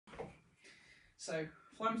So,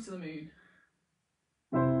 Fly Me to the Moon.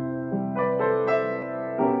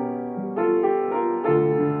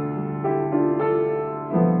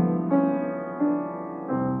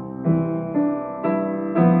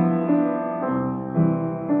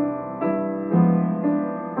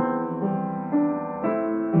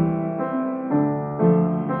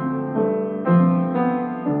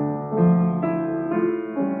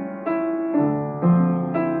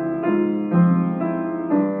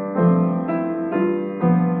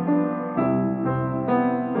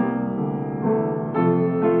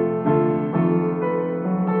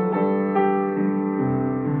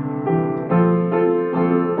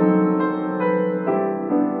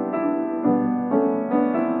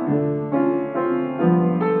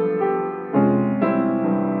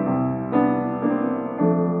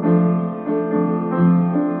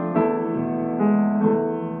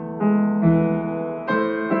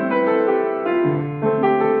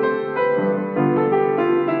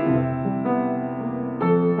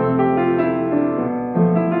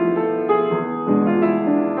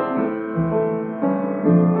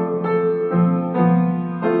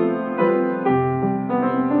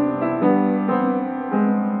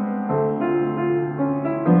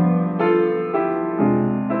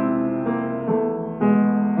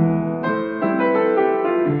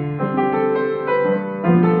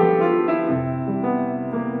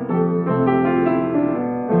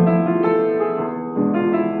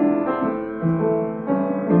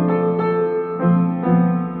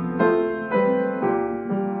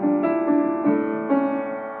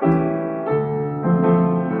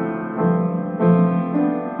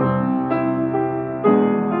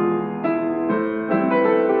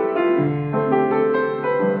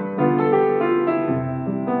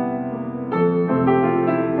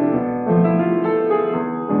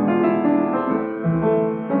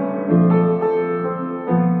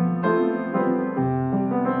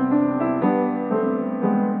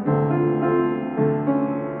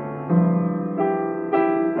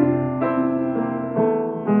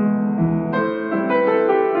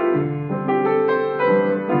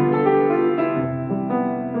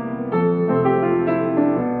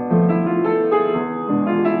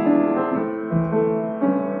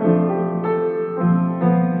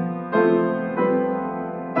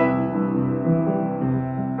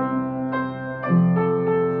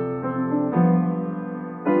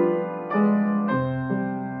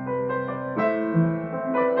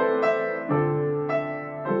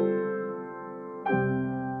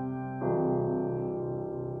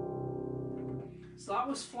 So that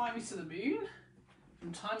was Fly Me to the Moon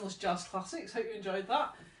from Timeless Jazz Classics. Hope you enjoyed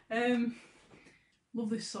that. Love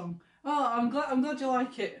this song. Oh, I'm glad you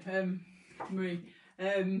like it, Marie.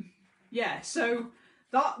 Yeah, so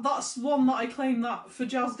that's one that I claimed that for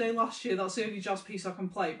Jazz Day last year, that's the only jazz piece I can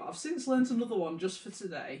play, but I've since learnt another one just for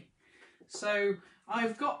today. So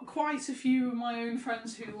I've got quite a few of my own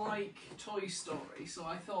friends who like Toy Story, so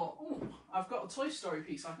I thought, oh, I've got a Toy Story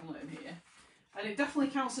piece I can learn here. And it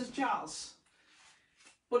definitely counts as jazz.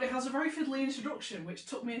 But it has a very fiddly introduction, which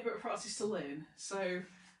took me a bit of practice to learn. So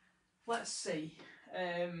let's see.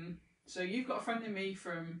 So you've got a friend in me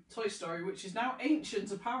from Toy Story, which is now ancient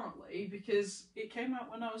apparently, because it came out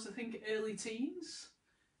when I was, I think, early teens,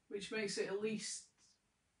 which makes it at least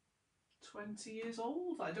 20 years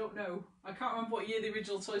old. I don't know. I can't remember what year the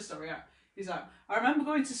original Toy Story is out. I remember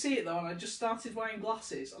going to see it though, and I just started wearing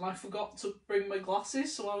glasses, and I forgot to bring my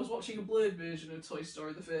glasses, so I was watching a blurred version of Toy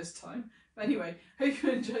Story the first time. Anyway, hope you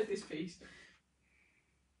enjoyed this piece.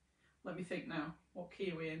 Let me think now. What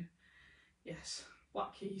key are we in? Yes,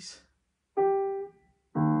 black keys.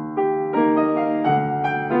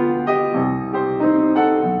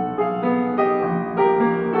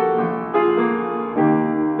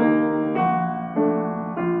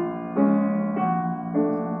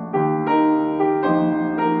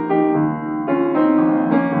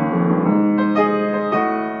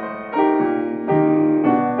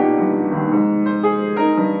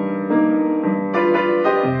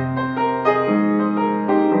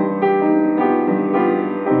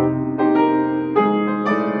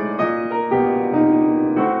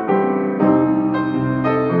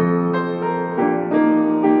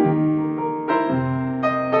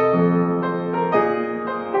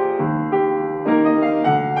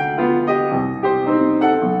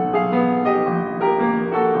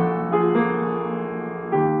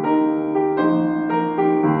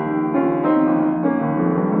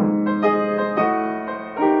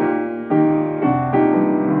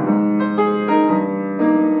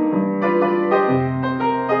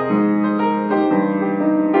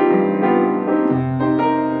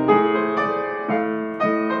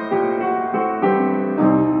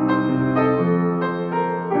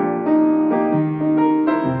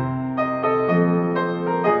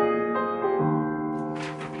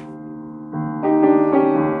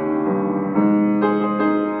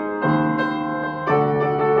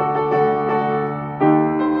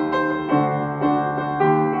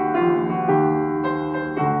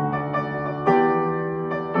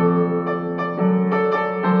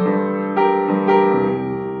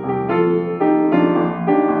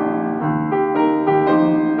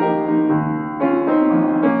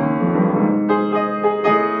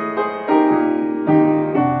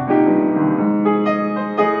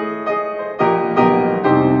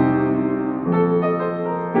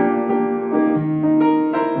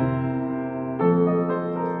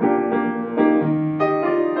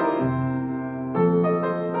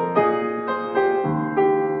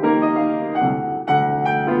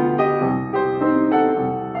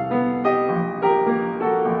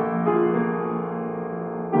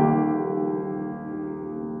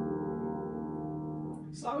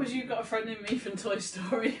 So that was You've Got a Friend in Me from Toy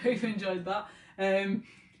Story. Hope you enjoyed that.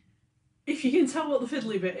 If you can tell what the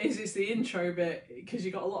fiddly bit is, it's the intro bit, because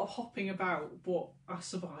you got a lot of hopping about, but I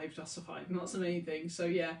survived, and that's the main thing. So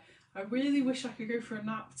yeah, I really wish I could go for a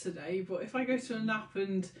nap today, but if I go to a nap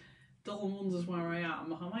and Dolan wonders where I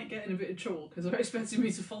am, I might get in a bit of trouble, because they're expecting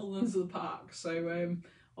me to follow them to the park. So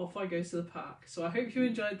off I go to the park. So I hope you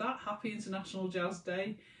enjoyed that. Happy International Jazz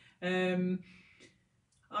Day.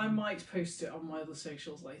 I might post it on my other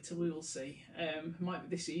socials later, we will see. It might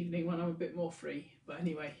be this evening when I'm a bit more free. But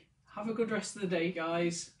anyway, have a good rest of the day,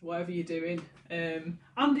 guys, whatever you're doing. And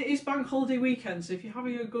it is bank holiday weekend, so if you're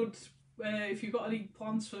having a good, if you've got any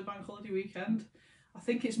plans for the bank holiday weekend, I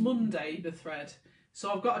think it's Monday, the thread.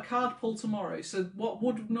 So I've got a card pull tomorrow. So what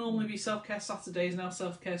would normally be Self-Care Saturday is now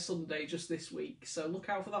Self-Care Sunday just this week. So look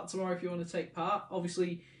out for that tomorrow if you want to take part.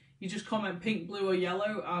 Obviously, you just comment pink, blue or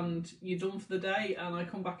yellow and you're done for the day, and I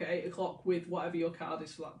come back at 8 o'clock with whatever your card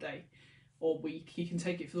is for that day or week. You can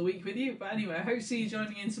take it for the week with you. But anyway, I hope to see you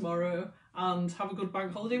joining in tomorrow, and have a good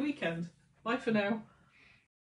bank holiday weekend. Bye for now.